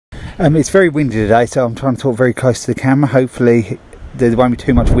It's very windy today, so I'm trying to talk very close to the camera. Hopefully there won't be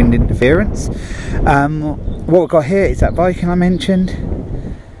too much wind interference. What we've got here is that Viking I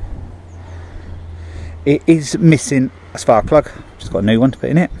mentioned. It is missing a spark plug. Just got a new one to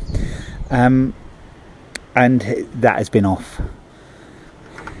put in it, and that has been off.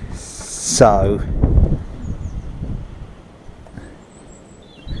 So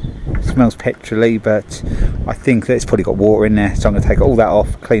it smells petrol-y, but I think that it's probably got water in there, so I'm going to take all that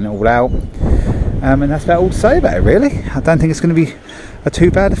off, clean it all out, and that's about all to say about it really. I don't think it's going to be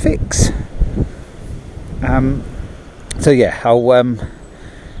too bad a fix. So yeah, I'll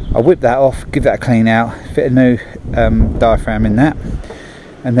whip that off, give that a clean out, fit a new diaphragm in that,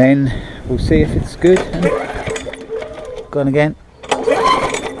 and then we'll see if it's good. Gone again.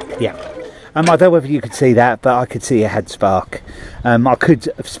 Yeah. I don't know whether you could see that, but I could see it had spark. I could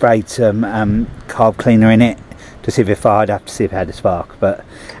have sprayed some carb cleaner in it to see if I'd have to see if it had a spark, but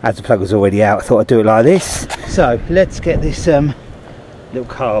as the plug was already out, I thought I'd do it like this. So let's get this little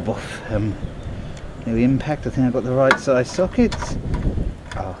carb off. Little impact. I think I've got the right size sockets.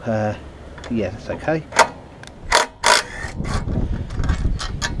 Oh, yeah, that's okay.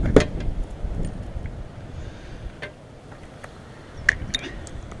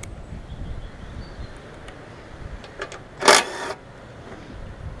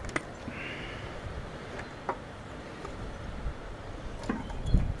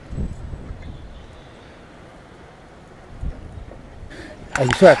 You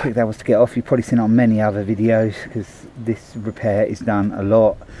saw how quick that was to get off. You've probably seen it on many other videos because this repair is done a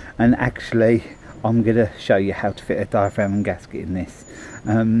lot, and actually I'm going to show you how to fit a diaphragm and gasket in this.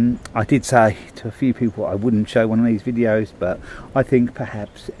 I did say to a few people I wouldn't show one of these videos, but I think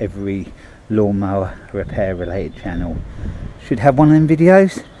perhaps every lawnmower repair related channel should have one of them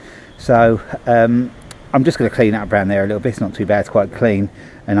videos. So I'm just going to clean up around there a little bit. It's not too bad, it's quite clean,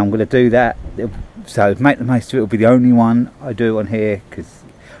 and I'm going to do that. So make the most of it. It'll be the only one I do on here because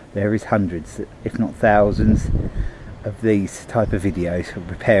there is hundreds, if not thousands, of these type of videos of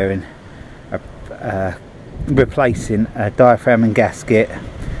repairing, replacing a diaphragm and gasket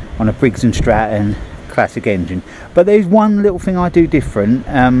on a Briggs and Stratton classic engine. But there's one little thing I do different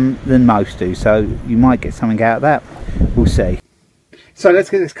than most do, so you might get something out of that. We'll see. So let's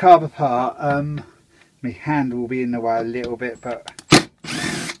get this carb apart. My hand will be in the way a little bit, but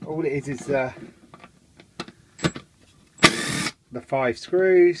all it is the 5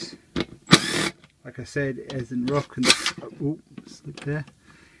 screws. Like I said, it isn't slip there.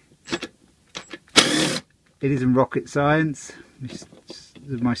 It isn't rocket science. It's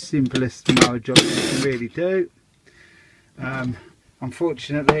my simplest mower job you can really do.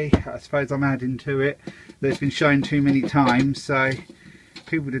 Unfortunately, I suppose I'm adding to it. That's been shown too many times, so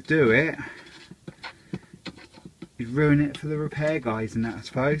people to do it is ruin it for the repair guys and that, I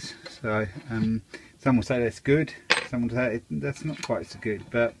suppose. So some will say that's good, some will say that's not quite so good,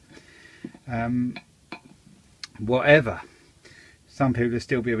 but whatever. Some people will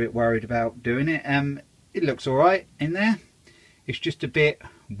still be a bit worried about doing it. It looks alright in there. It's just a bit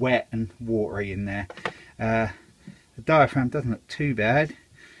wet and watery in there. The diaphragm doesn't look too bad,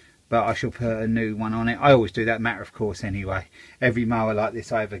 but I shall put a new one on it. I always do that, matter of course anyway. Every mower like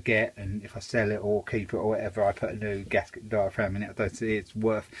this I ever get, and if I sell it or keep it or whatever, I put a new gasket diaphragm in it. I don't see it's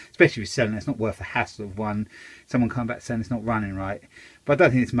worth, especially if you're selling it, it's not worth the hassle of someone come back saying it's not running right. But I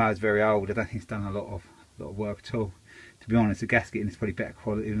don't think this mower's very old. I don't think it's done a lot of work at all. To be honest, the gasket in is probably better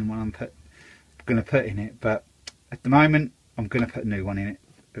quality than the one I'm going to put in it. But at the moment, I'm going to put a new one in it.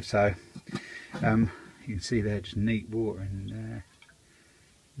 So you can see there, just neat water in there.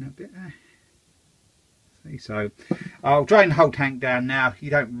 That bit there. See, so I'll drain the whole tank down now.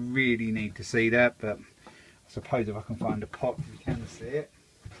 You don't really need to see that, but I suppose if I can find a pot you can see it.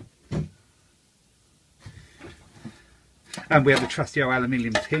 And we have the trusty old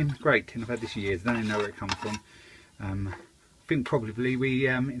aluminium tin. Great tin, I've had this for years. I don't even know where it comes from. I think probably we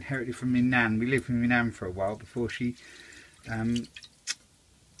inherited from my nan. We lived with my nan for a while before she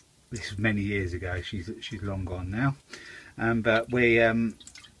this was many years ago. She's long gone now. But we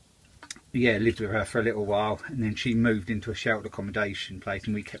yeah, lived with her for a little while, and then she moved into a sheltered accommodation place,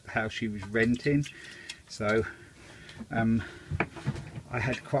 and we kept the house she was renting. So I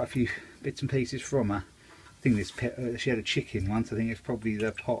had quite a few bits and pieces from her. I think this she had a chicken once. I think it's probably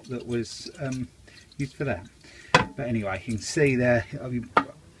the pot that was used for that. But anyway, you can see there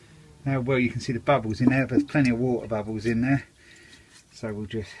now, well, you can see the bubbles in there, but there's plenty of water bubbles in there. So we'll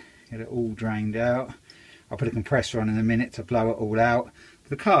just get it all drained out. I'll put a compressor on in a minute to blow it all out.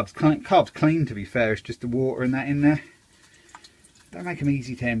 The carb's clean, to be fair. It's just the water and that in there. Don't make them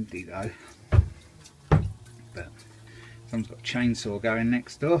easy to empty though. But Someone's got a chainsaw going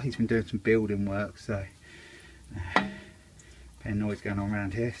next door. He's been doing some building work, so bit of noise going on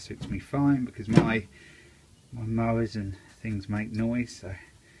around here suits me fine, because my mowers and things make noise, so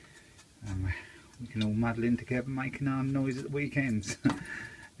we can all muddle in together making our noise at the weekends.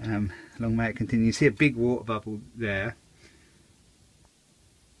 Long may it continue. You see a big water bubble there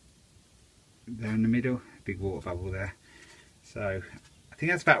in the middle, big water bubble there. So I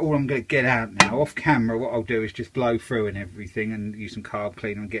think that's about all I'm going to get out now. Off camera, what I'll do is just blow through and everything and use some carb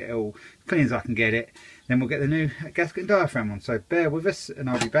cleaner and get it all as clean as I can get it. Then we'll get the new gasket and diaphragm on. So bear with us and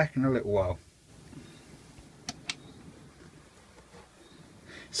I'll be back in a little while.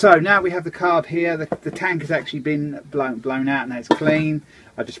 So now we have the carb here. The tank has actually been blown out, and now it's clean.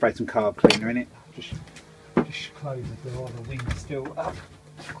 I just sprayed some carb cleaner in it. Just close the door. The wind's still up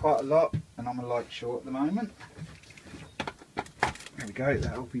quite a lot, and I'm a light short at the moment. There we go.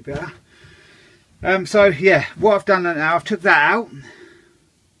 That'll be better. So yeah, what I've done now, I've took that out.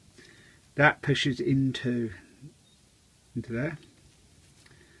 That pushes into there.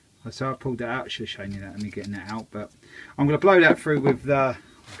 So I pulled that out. I should have shown you that, me getting that out, but I'm going to blow that through with the.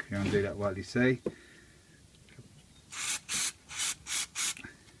 I'm going to do that while you see.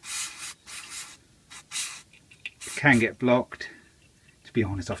 It can get blocked. To be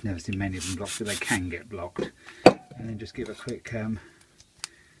honest, I've never seen many of them blocked, but they can get blocked. And then just give a quick spray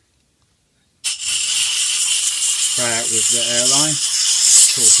out with the airline.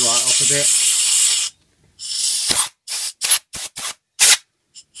 Pulls right off a bit.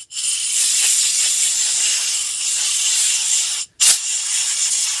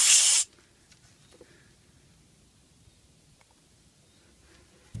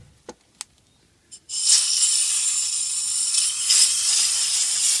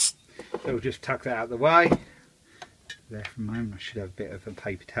 So we'll just tuck that out of the way. There for a moment. I should have a bit of a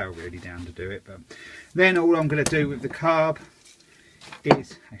paper towel really down to do it, but then all I'm going to do with the carb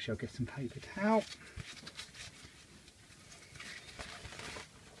is, actually I'll get some paper towel.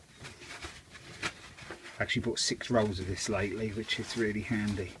 I've actually bought 6 rolls of this lately, which is really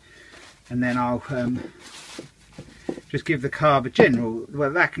handy. And then I'll just give the carb a general,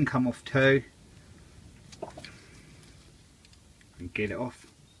 well, that can come off too. And get it off.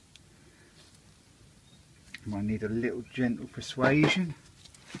 Might need a little gentle persuasion.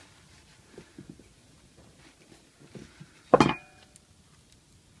 Took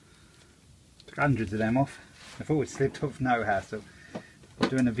hundreds of them off. I've always slipped off no hassle.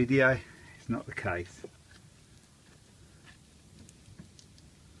 Doing a video, it's not the case.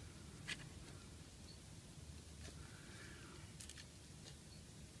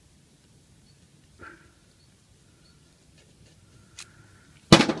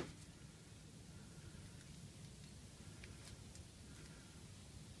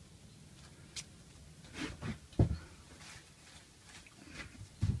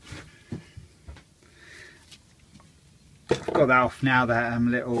 Got that off now, that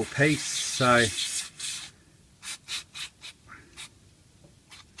little piece, so I've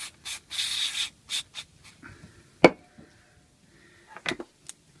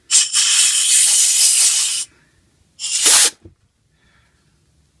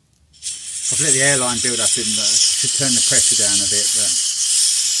let the airline build up in there to turn the pressure down a bit, but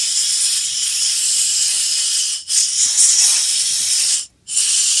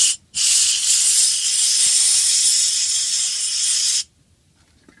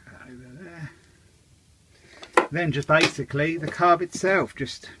then just basically the carb itself,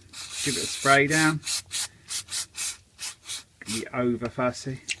 just give it a spray down. Can be over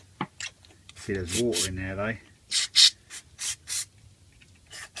fussy. See, there's water in there though.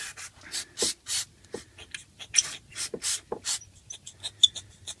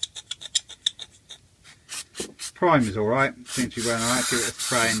 Primer's alright, seems to be well alright. Give it a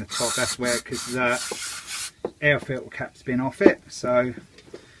spray in the top, that's where, because the air filter cap's been off it, so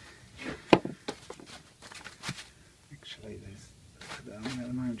at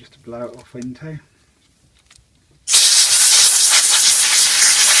the moment just to blow it off into.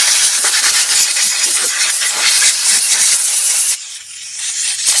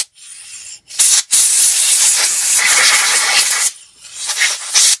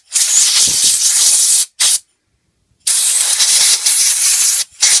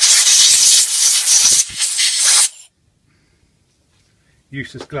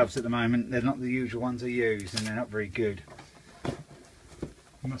 Useless gloves at the moment, they're not the usual ones I use and they're not very good.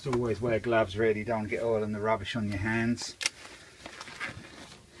 You must always wear gloves really, don't get oil and the rubbish on your hands.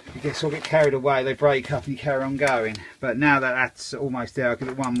 You sort of get carried away, they break up and you carry on going. But now that that's almost there, I'll give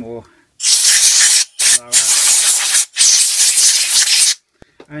it one more blow out.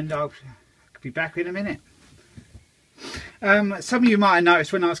 And I'll be back in a minute. Some of you might have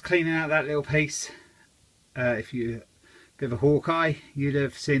noticed when I was cleaning out that little piece, if you a bit of a Hawkeye, you'd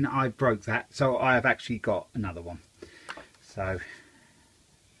have seen I broke that, so I have actually got another one. So there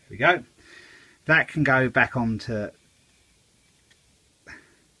we go. That can go back onto.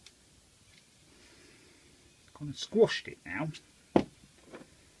 Kind of squashed it now.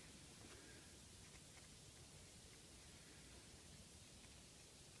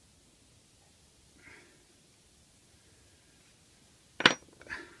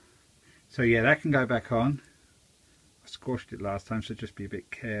 So yeah, that can go back on. I squashed it last time, so just be a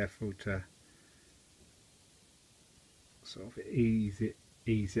bit careful to sort of ease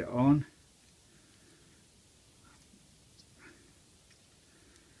it on.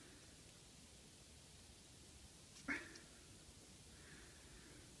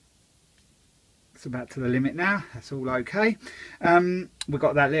 It's about to the limit now. That's all okay. We've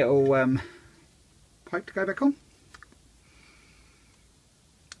got that little pipe to go back on.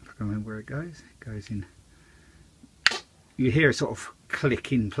 Remember where it goes in. You hear a sort of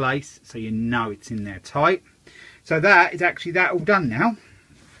click in place, so you know it's in there tight. So that is actually that all done now.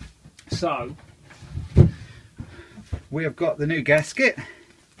 So we have got the new gasket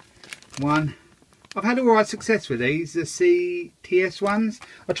one. I've had alright success with these, the CTS ones.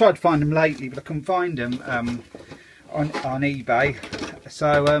 I tried to find them lately, but I couldn't find them on eBay.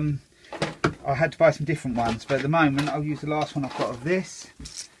 So I had to buy some different ones, but at the moment I'll use the last one I've got of this.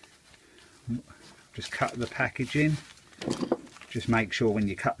 Just cut the packaging. Just make sure when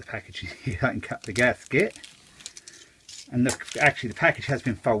you cut the packaging you don't cut the gasket. And actually the package has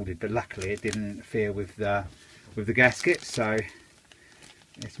been folded, but luckily it didn't interfere with the gasket. So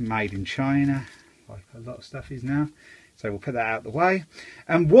it's made in China, like a lot of stuff is now. So we'll put that out of the way.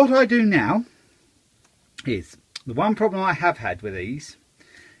 And what I do now is, the one problem I have had with these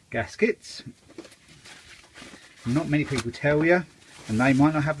gaskets, not many people tell you, and they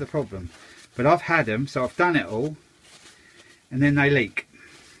might not have the problem, but I've had them, so I've done it all, and then they leak.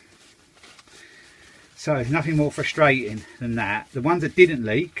 So there's nothing more frustrating than that. The ones that didn't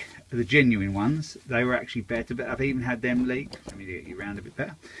leak are the genuine ones. They were actually better, but I've even had them leak. Let me get you around a bit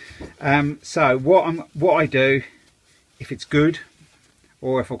better. So what I do, if it's good,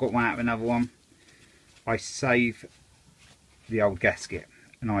 or if I've got one out of another one, I save the old gasket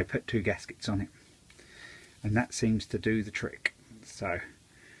and I put 2 gaskets on it, and that seems to do the trick. So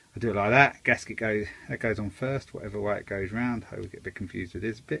I do it like that. Gasket goes on first, whatever way it goes round. I always get a bit confused with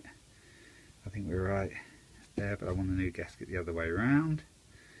this bit. I think we're right there, but I want a new gasket the other way around.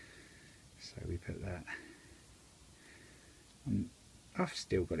 So we put that. I've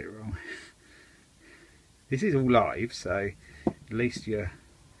still got it wrong. This is all live, so at least you're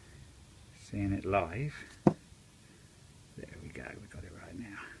seeing it live. There we go, we got it right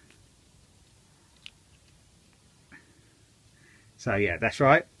now. So yeah, that's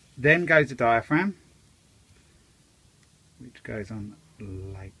right. Then goes the diaphragm, which goes on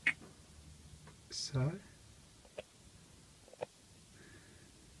like so.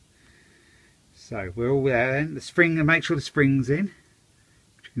 So we're all there then. The spring, and make sure the spring's in,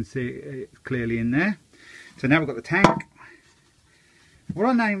 which you can see it's clearly in there. So now we've got the tank. What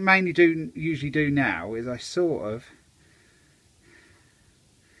I usually do now is I sort of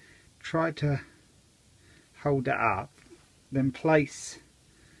try to hold it up, then place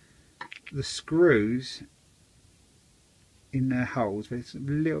the screws in their holes, but it's a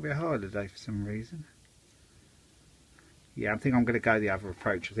little bit harder today for some reason. Yeah, I think I'm going to go the other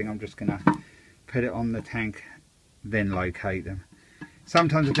approach. I think I'm just going to put it on the tank, then locate them.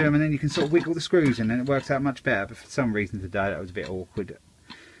 Sometimes I do them and then you can sort of wiggle the screws in and it works out much better, but for some reason today that was a bit awkward.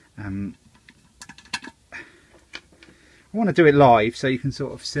 I want to do it live so you can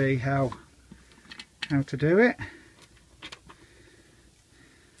sort of see how to do it.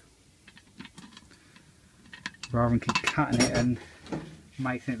 Rather than keep cutting it and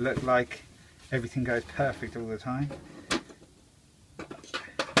making it look like everything goes perfect all the time.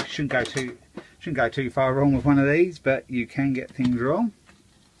 Shouldn't go too far wrong with one of these, but you can get things wrong.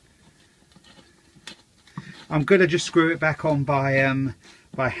 I'm gonna just screw it back on by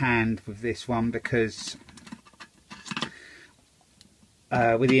hand with this one, because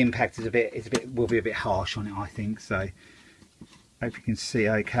with the impact will be a bit harsh on it, I think. So hope you can see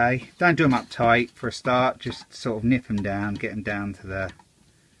okay. Don't do them up tight for a start, just sort of nip them down, get them down to the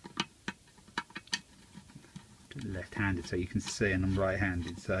left-handed so you can see, and I'm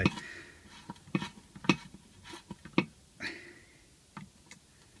right-handed, so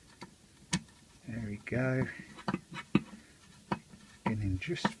there we go. Getting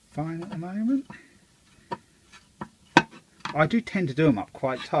just fine at the moment. I do tend to do them up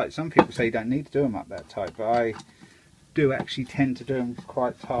quite tight. Some people say you don't need to do them up that tight, but do actually tend to do them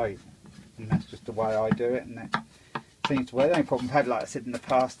quite tight, and that's just the way I do it, and that seems to work. The only problem I've had, like I said in the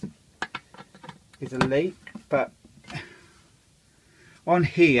past, is a leak. But on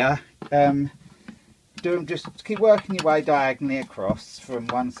here, do them, just keep working your way diagonally across from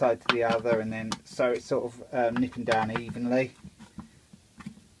one side to the other, and then so it's sort of nipping down evenly.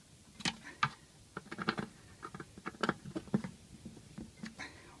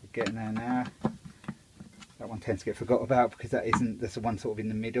 We're getting there now. That one tends to get forgot about because that's the one sort of in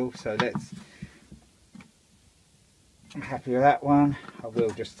the middle. So I'm happy with that one. I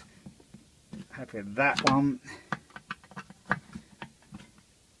will just happy with that one.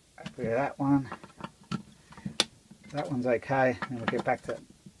 Happy with that one. That one's okay. Then we'll get back to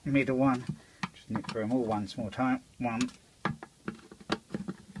the middle one. Just nip through them all once more time. 1,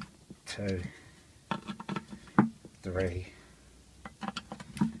 2, 3,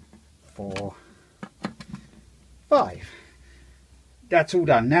 4, 5. That's all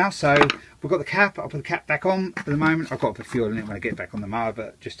done now. So we've got the cap. I'll put the cap back on for the moment. I've got to put fuel in it when I get back on the mower,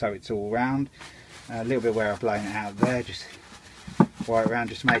 but just so it's all round. A little bit where I've blown it out there, just wire it around,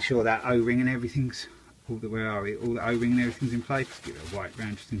 just to make sure that O-ring and everything's all the O-ring and everything's in place. Just give it a wipe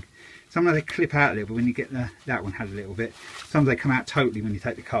round. Sometimes they clip out a little, but when you get that one had a little bit. Sometimes they come out totally when you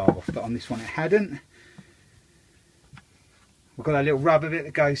take the carb off, but on this one it hadn't. We've got that little rubber bit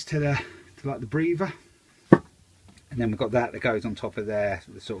that goes to like the breather, and then we've got that goes on top of there,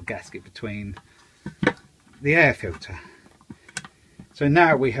 the sort of gasket between the air filter. So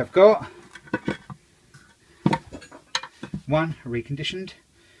now we have got one reconditioned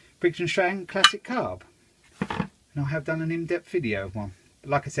Briggs & Stratton classic carb, and I have done an in-depth video of one. But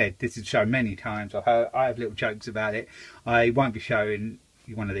like I said, this is shown many times. I have little jokes about it. I won't be showing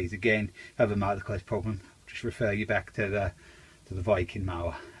you one of these again. If you have a motor close problem, I'll just refer you back to the Viking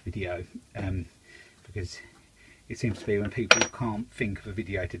mower video, because it seems to be when people can't think of a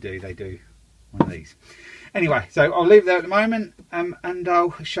video to do, they do one of these. Anyway, so I'll leave it there at the moment, and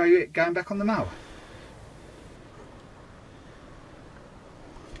I'll show you it going back on the mower.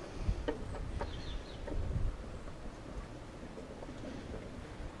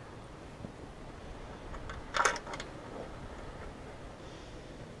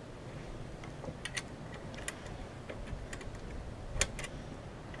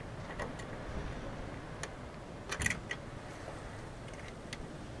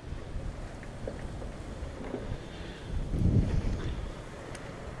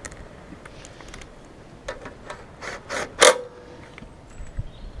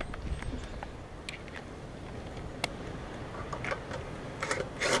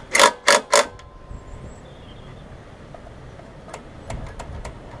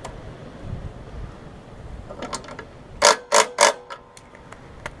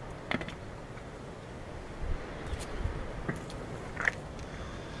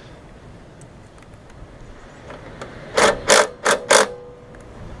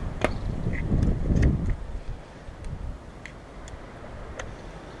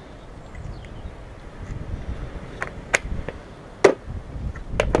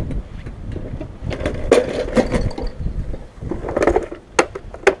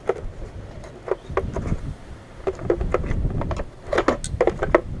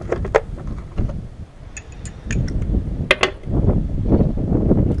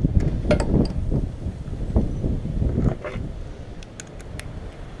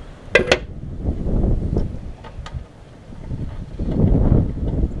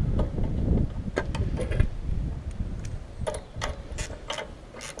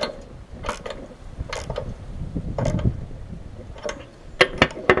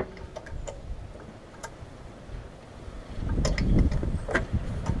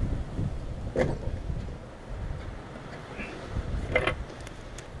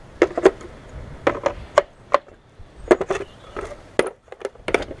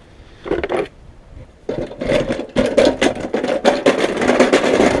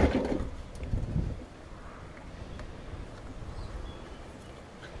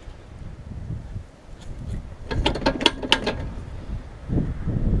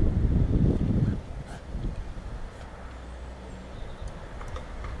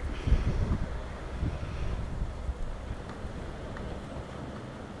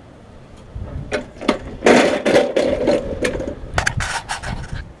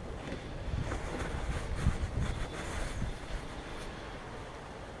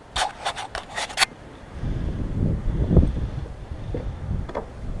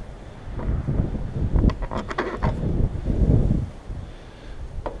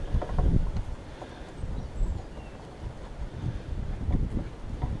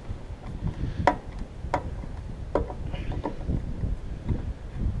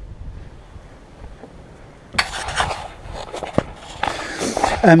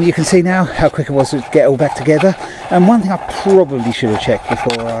 You can see now how quick it was to get it all back together. And one thing I probably should have checked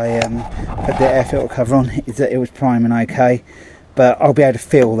before I put the air filter cover on is that it was priming okay, but I'll be able to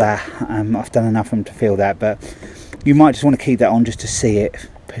feel that. I've done enough of them to feel that, but you might just want to keep that on just to see it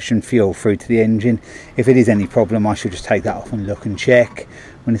pushing fuel through to the engine. If it is any problem, I should just take that off and look and check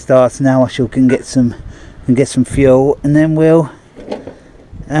when it starts. Now I can get some fuel, and then we'll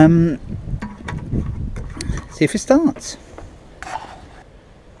see if it starts.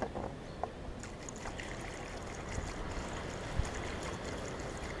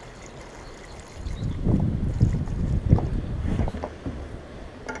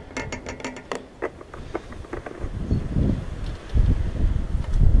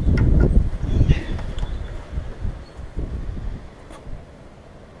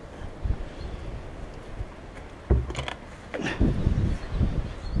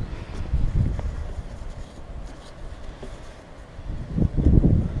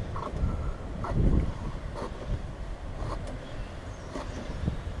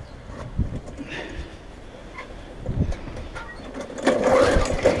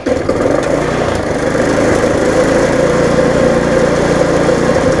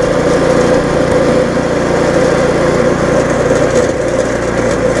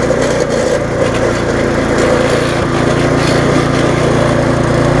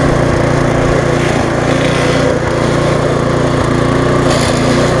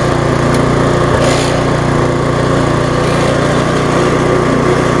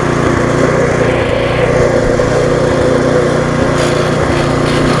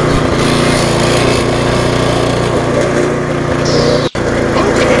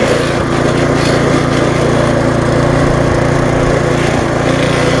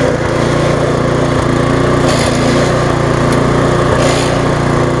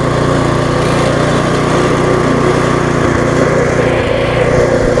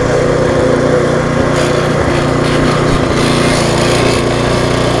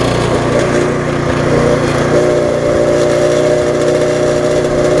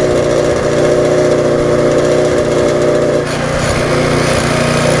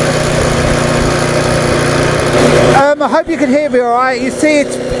 I hope you can hear me alright. You see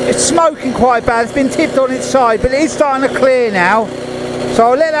it's smoking quite bad, it's been tipped on its side, but it is starting to clear now. So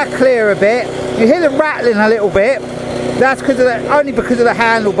I'll let that clear a bit. You hear the rattling a little bit. That's only because of the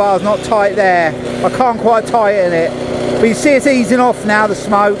handlebars not tight there. I can't quite tighten it. But you see it's easing off now, the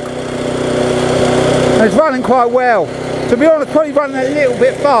smoke. And it's running quite well. To be honest, probably running a little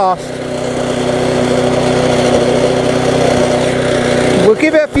bit fast. We'll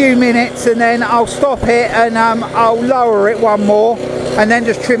give it a few minutes and then I'll stop it and I'll lower it one more and then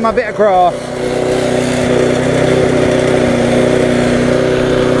just trim a bit of grass.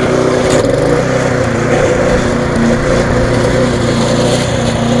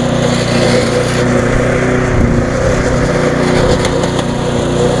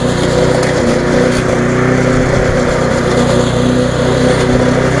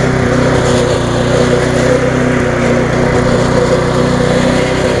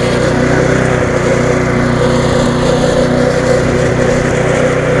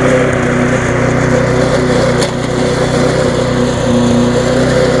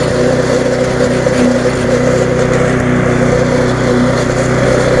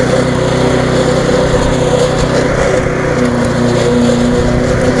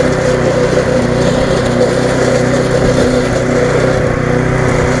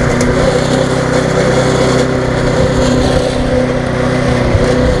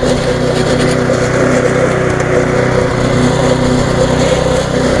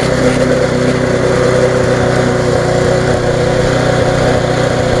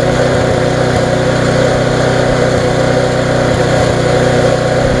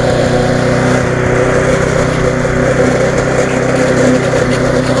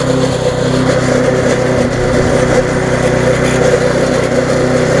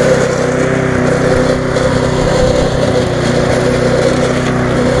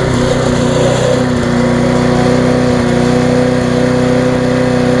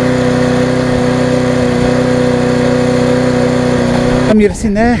 You've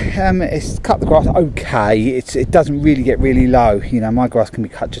seen there, it's cut the grass okay. It doesn't really get really low. You know, my grass can be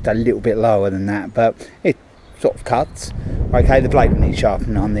cut just a little bit lower than that, but it sort of cuts. Okay, the blade will need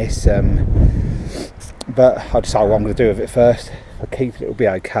sharpening on this, but I'll decide what I'm going to do with it first. If I keep it, it'll be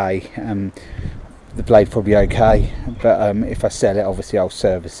okay. The blade probably okay, but if I sell it, obviously I'll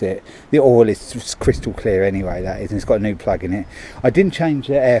service it. The oil is just crystal clear anyway, that is, and it's got a new plug in it. I didn't change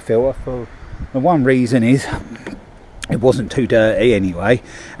the air filter for the one reason is it wasn't too dirty anyway,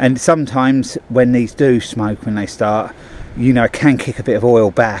 and sometimes when these do smoke when they start, you know, can kick a bit of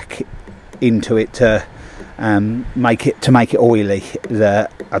oil back into it to make it oily. I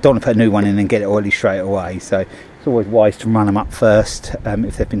don't want to put a new one in and get it oily straight away, so it's always wise to run them up first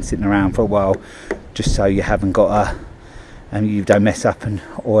if they've been sitting around for a while, just so you haven't got you don't mess up and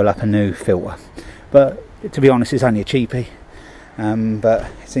oil up a new filter. But to be honest, it's only a cheapie, but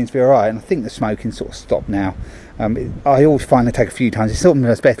it seems to be alright, and I think the smoking sort of stopped now. I always find they take a few times. It's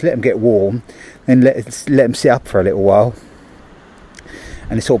sometimes better to let them get warm, then let them sit up for a little while,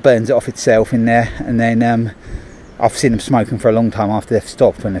 and it sort of burns it off itself in there. And then I've seen them smoking for a long time after they've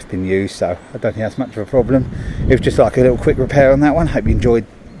stopped when they've been used, so I don't think that's much of a problem. It was just like a little quick repair on that one. Hope you enjoyed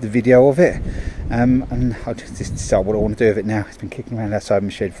the video of it, and I'll just decide what I want to do with it now. It's been kicking around outside my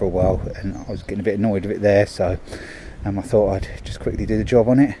shed for a while, and I was getting a bit annoyed with it there, so I thought I'd just quickly do the job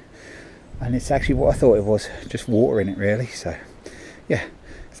on it. And it's actually what I thought it was, just watering it really. So yeah,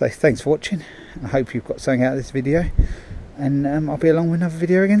 so thanks for watching. I hope you've got something out of this video, and I'll be along with another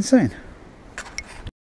video again soon.